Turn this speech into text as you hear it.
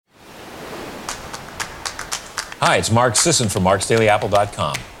Hi, it's Mark Sisson from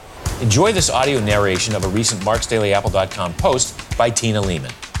marksdailyapple.com. Enjoy this audio narration of a recent marksdailyapple.com post by Tina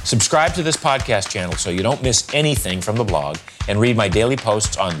Leaman. Subscribe to this podcast channel so you don't miss anything from the blog, and read my daily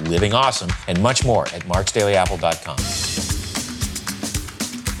posts on living awesome and much more at marksdailyapple.com.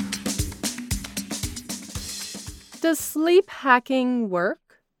 Does sleep hacking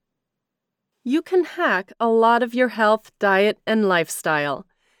work? You can hack a lot of your health, diet, and lifestyle.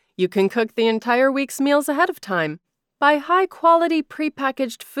 You can cook the entire week's meals ahead of time. Buy high-quality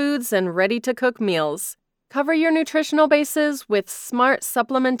prepackaged foods and ready-to-cook meals. Cover your nutritional bases with smart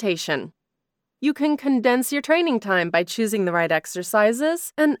supplementation. You can condense your training time by choosing the right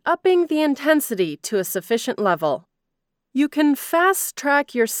exercises and upping the intensity to a sufficient level. You can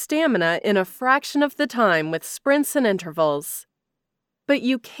fast-track your stamina in a fraction of the time with sprints and intervals. But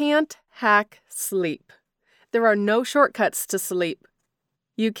you can't hack sleep. There are no shortcuts to sleep.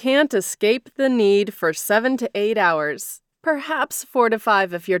 You can't escape the need for 7 to 8 hours, perhaps 4 to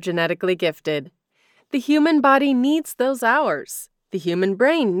 5 if you're genetically gifted. The human body needs those hours. The human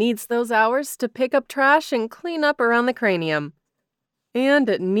brain needs those hours to pick up trash and clean up around the cranium. And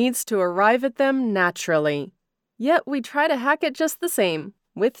it needs to arrive at them naturally. Yet we try to hack it just the same,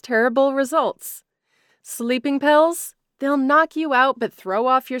 with terrible results. Sleeping pills? They'll knock you out but throw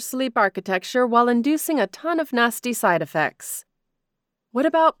off your sleep architecture while inducing a ton of nasty side effects. What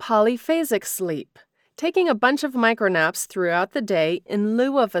about polyphasic sleep? Taking a bunch of micronaps throughout the day in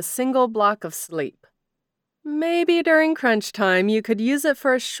lieu of a single block of sleep. Maybe during crunch time you could use it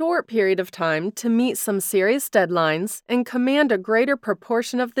for a short period of time to meet some serious deadlines and command a greater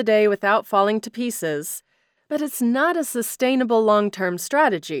proportion of the day without falling to pieces, but it's not a sustainable long-term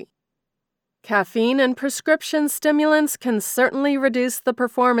strategy. Caffeine and prescription stimulants can certainly reduce the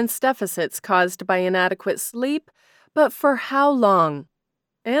performance deficits caused by inadequate sleep, but for how long?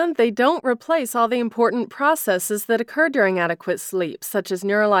 And they don't replace all the important processes that occur during adequate sleep, such as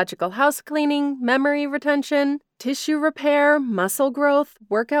neurological house cleaning, memory retention, tissue repair, muscle growth,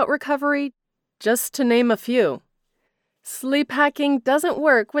 workout recovery, just to name a few. Sleep hacking doesn't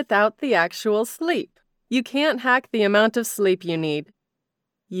work without the actual sleep. You can't hack the amount of sleep you need.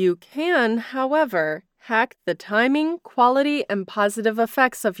 You can, however, hack the timing, quality, and positive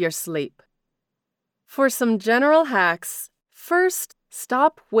effects of your sleep. For some general hacks, first,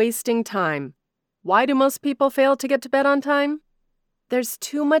 stop wasting time. Why do most people fail to get to bed on time? There's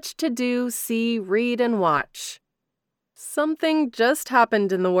too much to do, see, read, and watch. Something just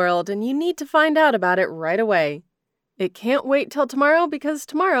happened in the world, and you need to find out about it right away. It can't wait till tomorrow because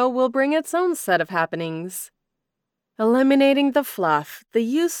tomorrow will bring its own set of happenings. Eliminating the fluff, the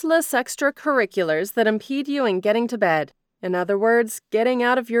useless extracurriculars that impede you in getting to bed, in other words, getting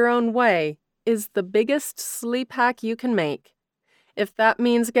out of your own way, is the biggest sleep hack you can make. If that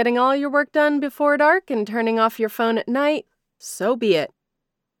means getting all your work done before dark and turning off your phone at night, so be it.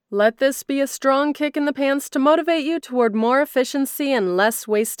 Let this be a strong kick in the pants to motivate you toward more efficiency and less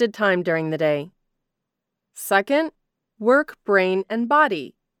wasted time during the day. Second, work brain and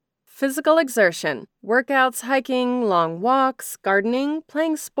body. Physical exertion, workouts, hiking, long walks, gardening,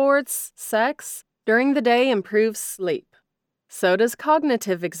 playing sports, sex, during the day improves sleep. So does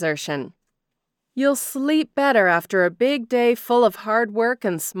cognitive exertion. You'll sleep better after a big day full of hard work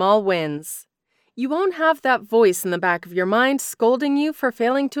and small wins. You won't have that voice in the back of your mind scolding you for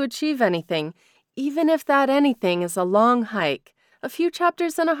failing to achieve anything, even if that anything is a long hike, a few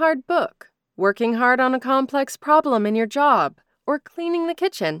chapters in a hard book, working hard on a complex problem in your job, or cleaning the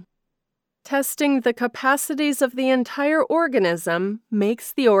kitchen. Testing the capacities of the entire organism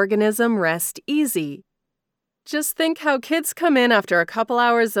makes the organism rest easy. Just think how kids come in after a couple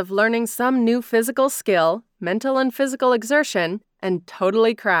hours of learning some new physical skill, mental and physical exertion, and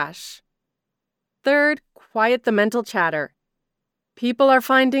totally crash. Third, quiet the mental chatter. People are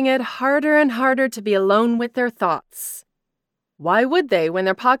finding it harder and harder to be alone with their thoughts. Why would they when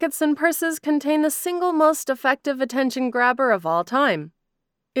their pockets and purses contain the single most effective attention grabber of all time?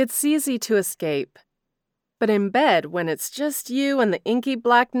 It's easy to escape. But in bed, when it's just you and the inky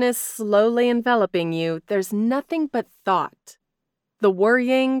blackness slowly enveloping you, there's nothing but thought. The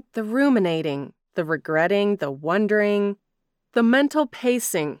worrying, the ruminating, the regretting, the wondering, the mental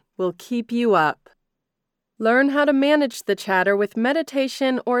pacing will keep you up. Learn how to manage the chatter with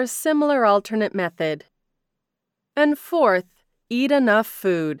meditation or a similar alternate method. And fourth, eat enough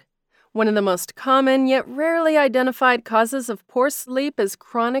food. One of the most common yet rarely identified causes of poor sleep is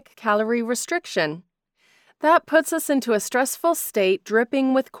chronic calorie restriction. That puts us into a stressful state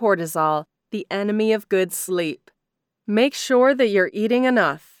dripping with cortisol, the enemy of good sleep. Make sure that you're eating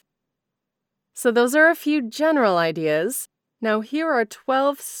enough. So those are a few general ideas. Now here are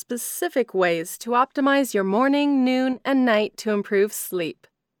 12 specific ways to optimize your morning, noon, and night to improve sleep.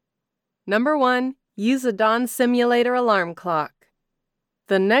 Number 1, use a dawn simulator alarm clock.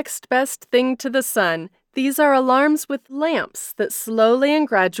 The next best thing to the sun, these are alarms with lamps that slowly and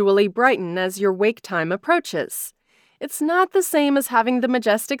gradually brighten as your wake time approaches. It's not the same as having the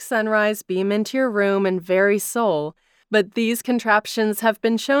majestic sunrise beam into your room and very soul, but these contraptions have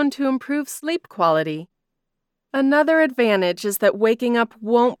been shown to improve sleep quality. Another advantage is that waking up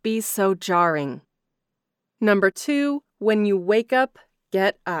won't be so jarring. Number 2, when you wake up,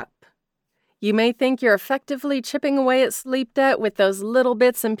 get up. You may think you're effectively chipping away at sleep debt with those little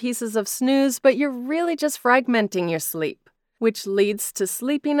bits and pieces of snooze, but you're really just fragmenting your sleep, which leads to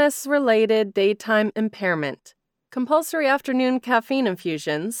sleepiness-related daytime impairment, compulsory afternoon caffeine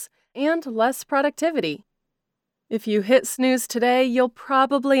infusions, and less productivity. If you hit snooze today, you'll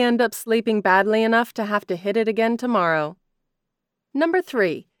probably end up sleeping badly enough to have to hit it again tomorrow. Number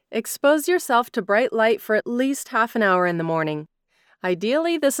 3, expose yourself to bright light for at least half an hour in the morning.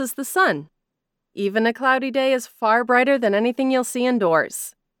 Ideally, this is the sun. Even a cloudy day is far brighter than anything you'll see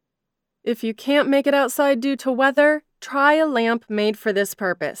indoors. If you can't make it outside due to weather, try a lamp made for this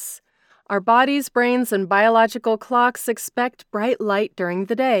purpose. Our bodies, brains, and biological clocks expect bright light during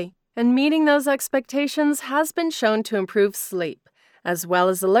the day, and meeting those expectations has been shown to improve sleep, as well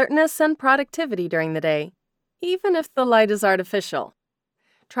as alertness and productivity during the day, even if the light is artificial.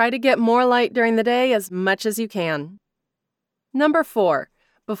 Try to get more light during the day as much as you can. Number 4,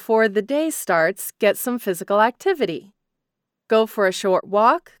 before the day starts, get some physical activity. Go for a short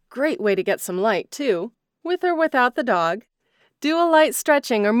walk, great way to get some light too, with or without the dog. Do a light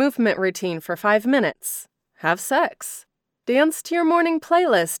stretching or movement routine for 5 minutes. Have sex. Dance to your morning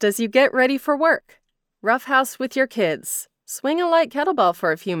playlist as you get ready for work. Roughhouse with your kids. Swing a light kettlebell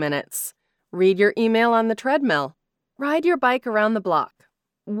for a few minutes. Read your email on the treadmill. Ride your bike around the block.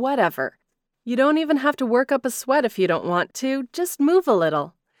 Whatever. You don't even have to work up a sweat if you don't want to, just move a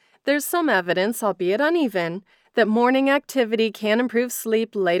little. There's some evidence, albeit uneven, that morning activity can improve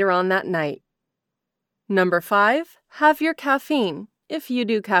sleep later on that night. Number 5, have your caffeine, if you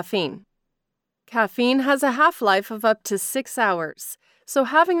do caffeine. Caffeine has a half-life of up to 6 hours, so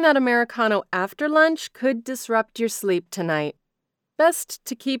having that Americano after lunch could disrupt your sleep tonight. Best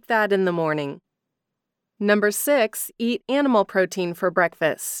to keep that in the morning. Number 6, eat animal protein for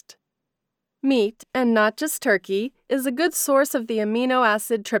breakfast. Meat, and not just turkey, is a good source of the amino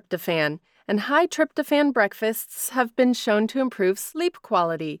acid tryptophan, and high tryptophan breakfasts have been shown to improve sleep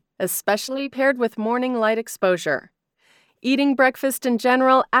quality, especially paired with morning light exposure. Eating breakfast in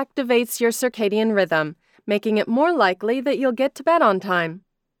general activates your circadian rhythm, making it more likely that you'll get to bed on time.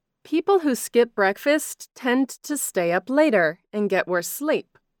 People who skip breakfast tend to stay up later and get worse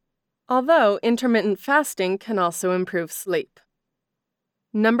sleep, although intermittent fasting can also improve sleep.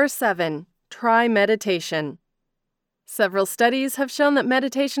 Number 7, try meditation. Several studies have shown that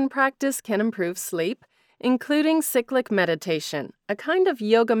meditation practice can improve sleep, including cyclic meditation, a kind of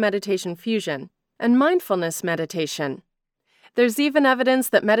yoga meditation fusion, and mindfulness meditation. There's even evidence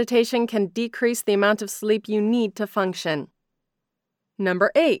that meditation can decrease the amount of sleep you need to function.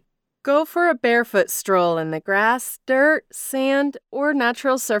 Number 8, go for a barefoot stroll in the grass, dirt, sand, or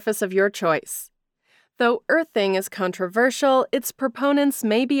natural surface of your choice. Though earthing is controversial, its proponents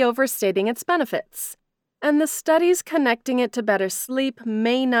may be overstating its benefits, and the studies connecting it to better sleep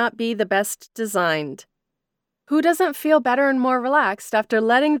may not be the best designed. Who doesn't feel better and more relaxed after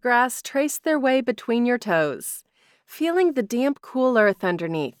letting grass trace their way between your toes, feeling the damp, cool earth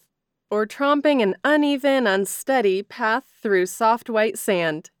underneath, or tromping an uneven, unsteady path through soft white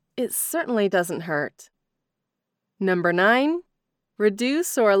sand? It certainly doesn't hurt. Number 9,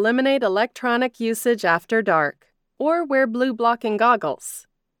 reduce or eliminate electronic usage after dark, or wear blue-blocking goggles.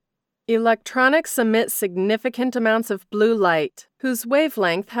 Electronics emit significant amounts of blue light, whose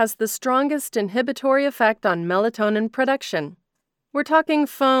wavelength has the strongest inhibitory effect on melatonin production. We're talking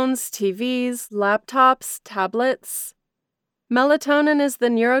phones, TVs, laptops, tablets. Melatonin is the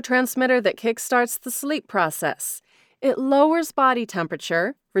neurotransmitter that kickstarts the sleep process. It lowers body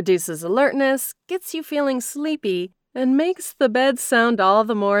temperature, reduces alertness, gets you feeling sleepy, and makes the bed sound all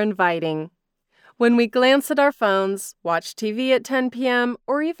the more inviting. When we glance at our phones, watch TV at 10 p.m.,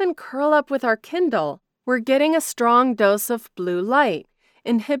 or even curl up with our Kindle, we're getting a strong dose of blue light,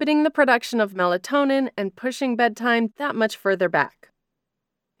 inhibiting the production of melatonin and pushing bedtime that much further back.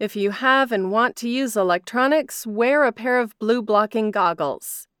 If you have and want to use electronics, wear a pair of blue-blocking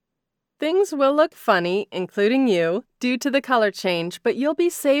goggles. Things will look funny, including you, due to the color change, but you'll be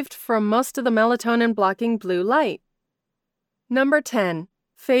saved from most of the melatonin-blocking blue light. Number 10.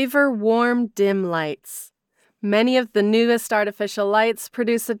 Favor warm, dim lights. Many of the newest artificial lights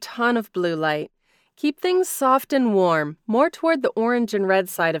produce a ton of blue light. Keep things soft and warm, more toward the orange and red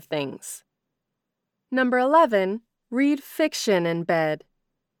side of things. Number 11, read fiction in bed.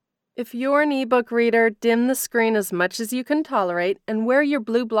 If you're an ebook reader, dim the screen as much as you can tolerate and wear your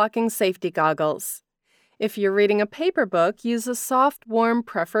blue blocking safety goggles. If you're reading a paper book, use a soft, warm,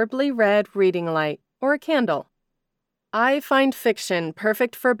 preferably red reading light or a candle. I find fiction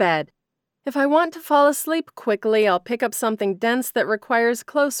perfect for bed. If I want to fall asleep quickly, I'll pick up something dense that requires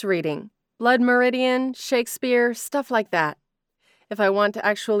close reading. Blood Meridian, Shakespeare, stuff like that. If I want to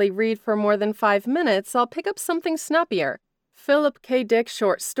actually read for more than 5 minutes, I'll pick up something snappier. Philip K. Dick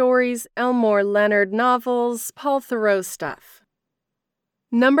short stories, Elmore Leonard novels, Paul Thoreau stuff.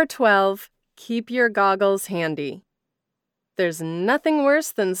 Number 12, keep your goggles handy. There's nothing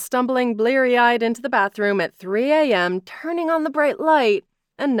worse than stumbling bleary-eyed into the bathroom at 3 a.m., turning on the bright light,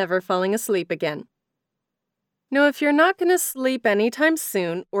 and never falling asleep again. Now, if you're not going to sleep anytime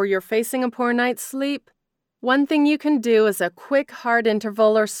soon or you're facing a poor night's sleep, one thing you can do is a quick hard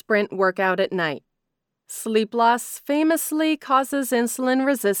interval or sprint workout at night. Sleep loss famously causes insulin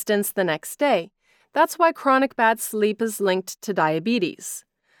resistance the next day. That's why chronic bad sleep is linked to diabetes.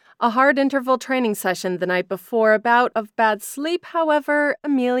 A hard interval training session the night before a bout of bad sleep, however,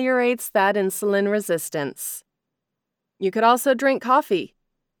 ameliorates that insulin resistance. You could also drink coffee.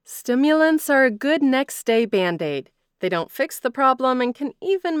 Stimulants are a good next-day Band-Aid. They don't fix the problem and can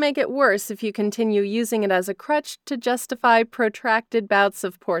even make it worse if you continue using it as a crutch to justify protracted bouts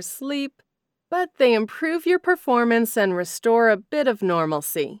of poor sleep, but they improve your performance and restore a bit of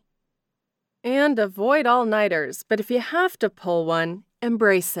normalcy. And avoid all-nighters, but if you have to pull one,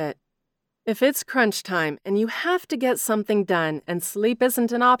 embrace it. If it's crunch time and you have to get something done and sleep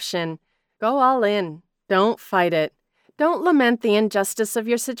isn't an option, go all in. Don't fight it. Don't lament the injustice of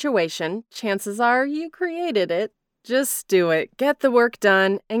your situation. Chances are you created it. Just do it, get the work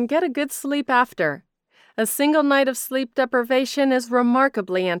done, and get a good sleep after. A single night of sleep deprivation is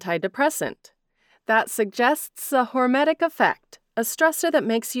remarkably antidepressant. That suggests a hormetic effect, a stressor that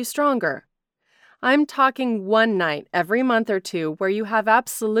makes you stronger. I'm talking one night every month or two where you have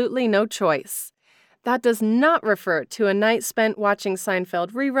absolutely no choice. That does not refer to a night spent watching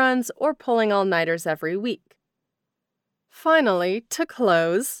Seinfeld reruns or pulling all-nighters every week. Finally, to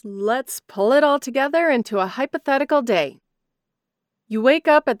close, let's pull it all together into a hypothetical day. You wake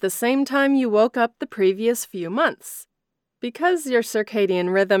up at the same time you woke up the previous few months. Because your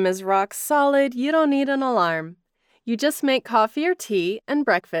circadian rhythm is rock solid, you don't need an alarm. You just make coffee or tea and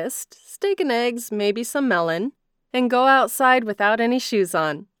breakfast, steak and eggs, maybe some melon, and go outside without any shoes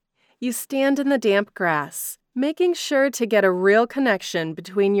on. You stand in the damp grass, making sure to get a real connection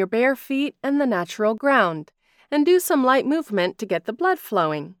between your bare feet and the natural ground, and do some light movement to get the blood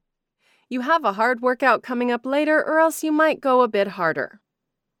flowing. You have a hard workout coming up later, or else you might go a bit harder.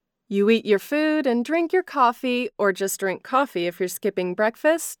 You eat your food and drink your coffee, or just drink coffee if you're skipping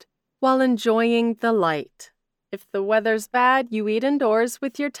breakfast, while enjoying the light. If the weather's bad, you eat indoors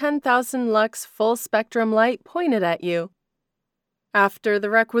with your 10,000 lux full-spectrum light pointed at you. After the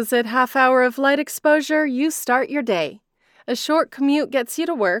requisite half hour of light exposure, you start your day. A short commute gets you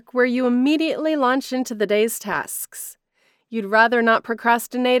to work, where you immediately launch into the day's tasks. You'd rather not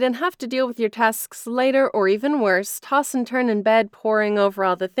procrastinate and have to deal with your tasks later, or even worse, toss and turn in bed poring over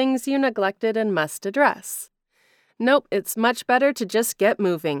all the things you neglected and must address. Nope, it's much better to just get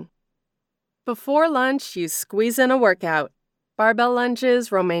moving. Before lunch, you squeeze in a workout. Barbell lunges,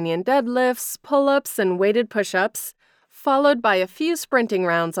 Romanian deadlifts, pull-ups, and weighted push-ups, followed by a few sprinting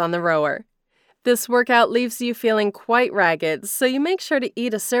rounds on the rower. This workout leaves you feeling quite ragged, so you make sure to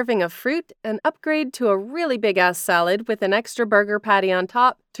eat a serving of fruit and upgrade to a really big-ass salad with an extra burger patty on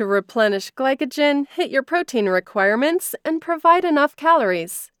top to replenish glycogen, hit your protein requirements, and provide enough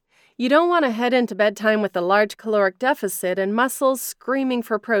calories. You don't want to head into bedtime with a large caloric deficit and muscles screaming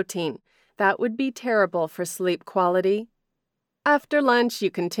for protein. That would be terrible for sleep quality. After lunch,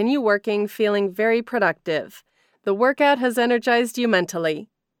 you continue working, feeling very productive. The workout has energized you mentally.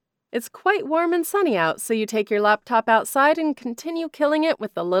 It's quite warm and sunny out, so you take your laptop outside and continue killing it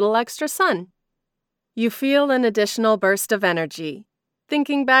with a little extra sun. You feel an additional burst of energy.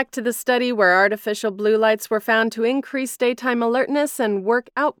 Thinking back to the study where artificial blue lights were found to increase daytime alertness and work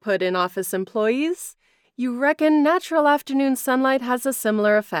output in office employees, you reckon natural afternoon sunlight has a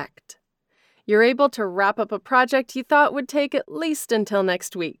similar effect. You're able to wrap up a project you thought would take at least until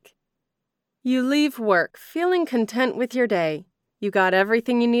next week. You leave work feeling content with your day. You got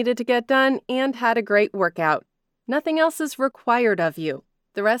everything you needed to get done and had a great workout. Nothing else is required of you.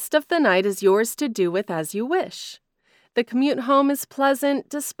 The rest of the night is yours to do with as you wish. The commute home is pleasant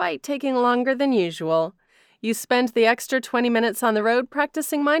despite taking longer than usual. You spend the extra 20 minutes on the road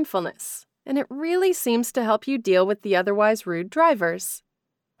practicing mindfulness, and it really seems to help you deal with the otherwise rude drivers.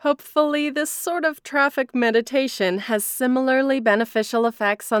 Hopefully, this sort of traffic meditation has similarly beneficial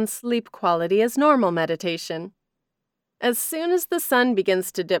effects on sleep quality as normal meditation. As soon as the sun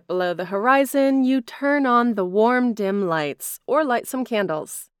begins to dip below the horizon, you turn on the warm, dim lights or light some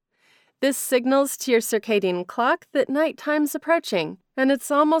candles. This signals to your circadian clock that nighttime's approaching, and it's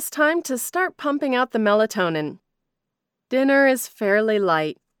almost time to start pumping out the melatonin. Dinner is fairly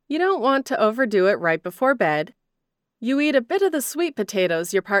light. You don't want to overdo it right before bed. You eat a bit of the sweet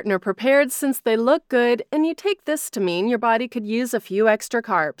potatoes your partner prepared since they look good, and you take this to mean your body could use a few extra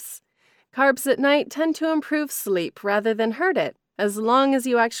carbs. Carbs at night tend to improve sleep rather than hurt it, as long as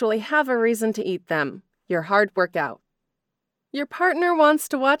you actually have a reason to eat them, your hard workout. Your partner wants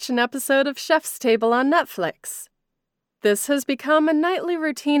to watch an episode of Chef's Table on Netflix. This has become a nightly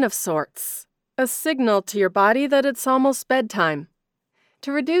routine of sorts, a signal to your body that it's almost bedtime.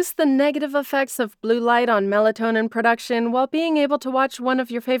 To reduce the negative effects of blue light on melatonin production while being able to watch one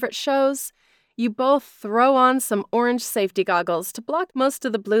of your favorite shows, you both throw on some orange safety goggles to block most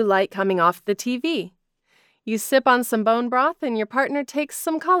of the blue light coming off the TV. You sip on some bone broth and your partner takes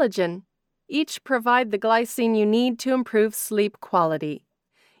some collagen. Each provide the glycine you need to improve sleep quality.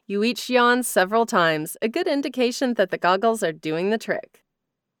 You each yawn several times, a good indication that the goggles are doing the trick.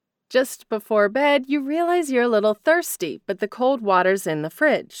 Just before bed, you realize you're a little thirsty, but the cold water's in the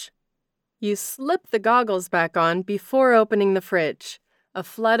fridge. You slip the goggles back on before opening the fridge. A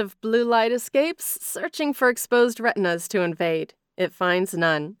flood of blue light escapes, searching for exposed retinas to invade. It finds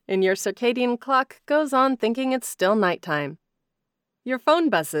none, and your circadian clock goes on thinking it's still nighttime. Your phone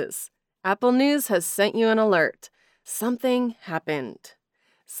buzzes. Apple News has sent you an alert. Something happened.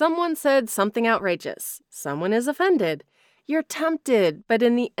 Someone said something outrageous. Someone is offended. You're tempted, but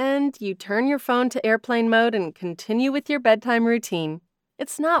in the end, you turn your phone to airplane mode and continue with your bedtime routine.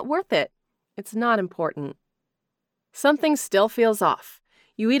 It's not worth it. It's not important. Something still feels off.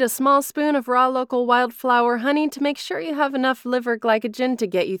 You eat a small spoon of raw local wildflower honey to make sure you have enough liver glycogen to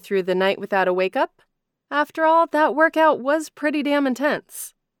get you through the night without a wake-up. After all, that workout was pretty damn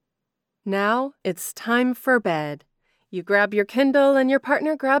intense. Now it's time for bed. You grab your Kindle and your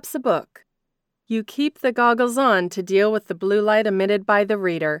partner grabs a book. You keep the goggles on to deal with the blue light emitted by the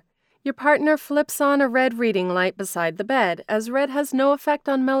reader. Your partner flips on a red reading light beside the bed, as red has no effect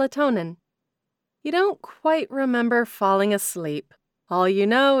on melatonin. You don't quite remember falling asleep. All you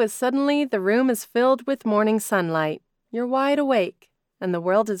know is suddenly the room is filled with morning sunlight. You're wide awake, and the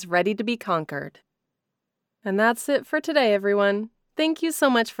world is ready to be conquered. And that's it for today, everyone. Thank you so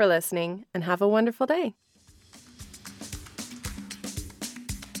much for listening, and have a wonderful day.